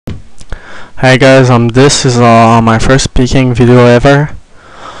Hey guys, this is my first speaking video ever.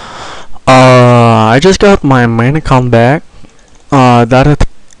 I just got my main account back. That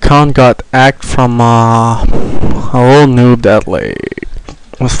account got hacked from a little noob that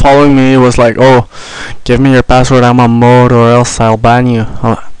was following me. Was like, "Oh, give me your password. I'm a mod, or else I'll ban you."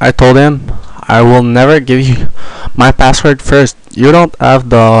 I told him, "I will never give you my password first. You don't have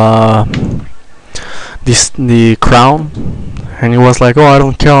the crown." And he was like, "Oh, I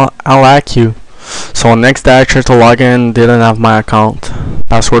don't care, I'll hack you." So next day I tried to log in, didn't have my account.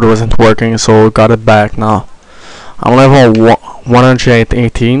 Password wasn't working, so got it back now. I'm level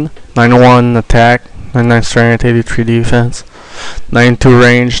 118, 91 attack, 99 strength, 83 defense, 92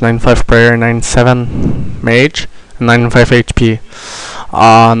 range, 95 prayer, 97 mage, and 95 HP.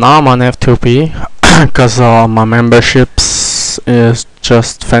 Now I'm on F2P because my memberships is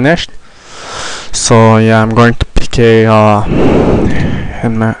just finished. So yeah, I'm going to PK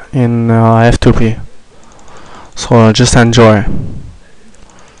in F2P. So just enjoy.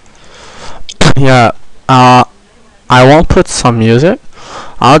 Yeah, I won't put some music.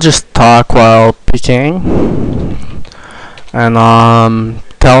 I'll just talk while PKing. And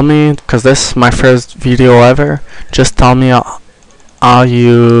tell me, cause this is my first video ever. Just tell me how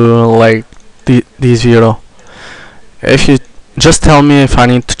you like these video. If you just tell me if I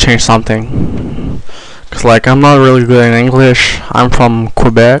need to change something. Cause like I'm not really good in English. I'm from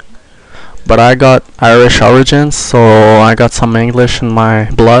Quebec, but I got Irish origins, so I got some English in my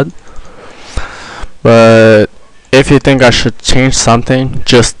blood. But if you think I should change something,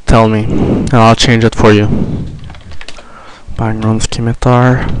 just tell me, and I'll change it for you. Bang runescape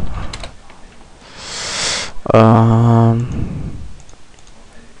guitar.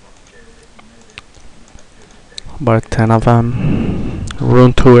 About 10 of them.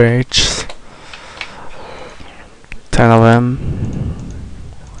 Rune 2H. 10 of them.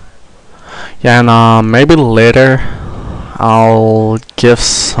 Yeah, and maybe later I'll give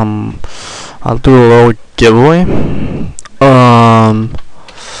some. I'll do a little giveaway.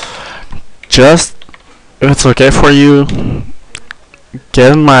 Just if it's okay for you,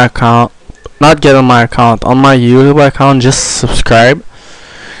 get in my account. Not get in my account. On my YouTube account, just subscribe.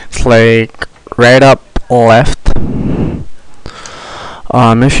 It's like right up left.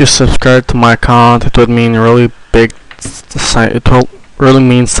 If you subscribe to my account, it would mean really big. It will really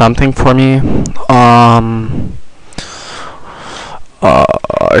mean something for me.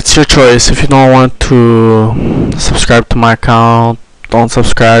 It's your choice. If you don't want to subscribe to my account, don't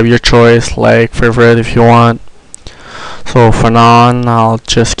subscribe. Your choice. Like, favorite if you want. So for now on, I'll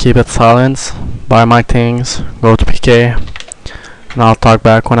just keep it silent. Buy my things. Go to PK, and I'll talk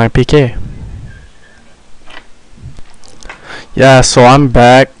back when I PK. Yeah, so I'm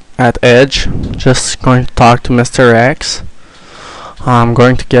back at Edge. Just going to talk to Mr. X. I'm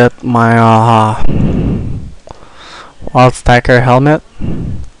going to get my Wild Stacker helmet.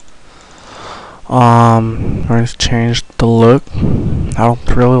 I'm going to change the look. I don't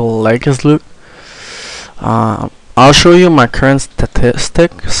really like his look. I'll show you my current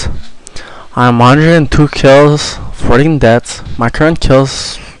statistics. I'm 102 kills, 14 deaths. My current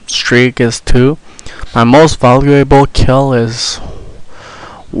kills streak is 2. My most valuable kill is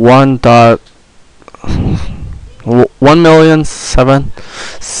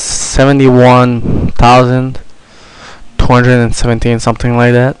 1,071,217, something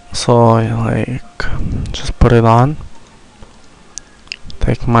like that. So like, just put it on.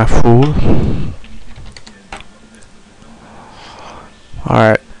 Take my food.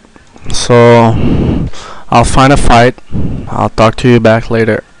 Alright, so I'll find a fight. I'll talk to you back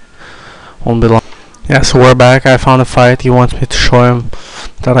later. Won't be long. Yeah, so we're back. I found a fight. He wants me to show him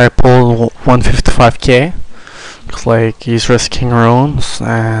that I pulled 155k. Cause like he's risking runes,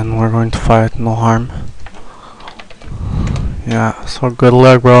 and we're going to fight, no harm. Yeah, so good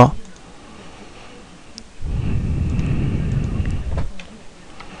luck, bro.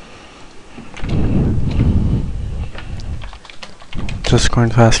 Just going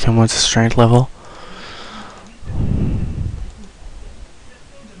to ask him what's his strength level.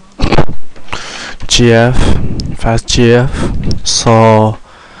 GF, fast GF. So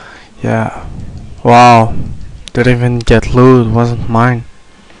yeah, wow, didn't even get loot, wasn't mine.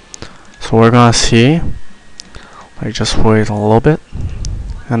 So we're gonna see. Like, just wait a little bit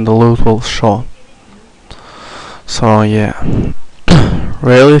and the loot will show. So yeah,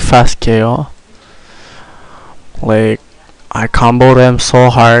 really fast KO. Like, I comboed him so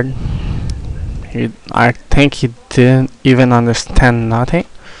hard. I think he didn't even understand nothing,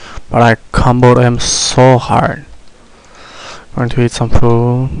 but I comboed him so hard. Going to eat some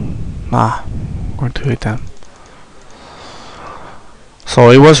food. Nah, going to eat them. So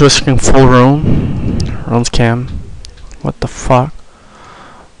he was risking full rune scam. What the fuck?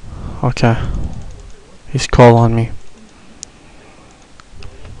 Okay. He's called on me.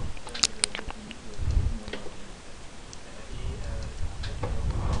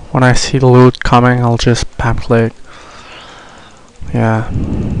 When I see the loot coming, I'll just spam click. Yeah.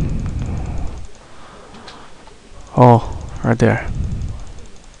 Oh, right there.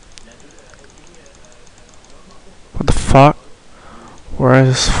 What the fuck? Where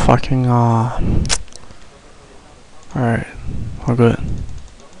is fucking Alright, we're good.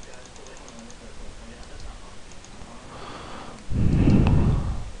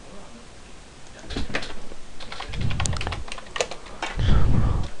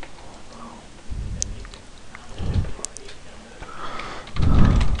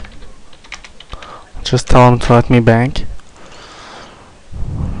 Just tell him to let me bank.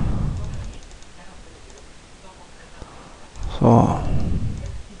 So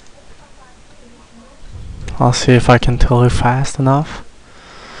I'll see if I can tell you fast enough.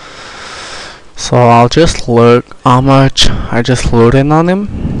 So I'll just look how much I just loaded on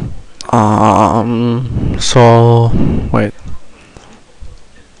him. So wait,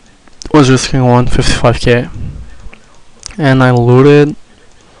 was risking 155k, and I looted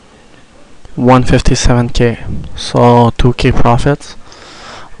 157k, so 2k profits.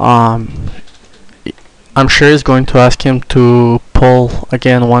 I'm sure he's going to ask him to pull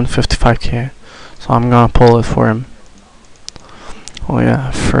again 155k, so I'm gonna pull it for him. Oh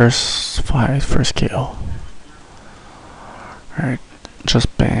yeah, first fight, first KO. Alright,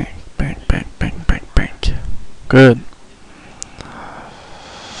 just bang, bang, bang, bang, bang, bang. Good.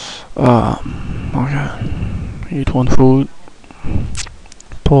 Okay. Eat one food.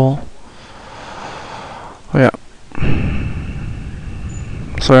 Pull. Oh yeah.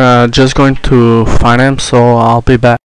 So just going to find him, so I'll be back.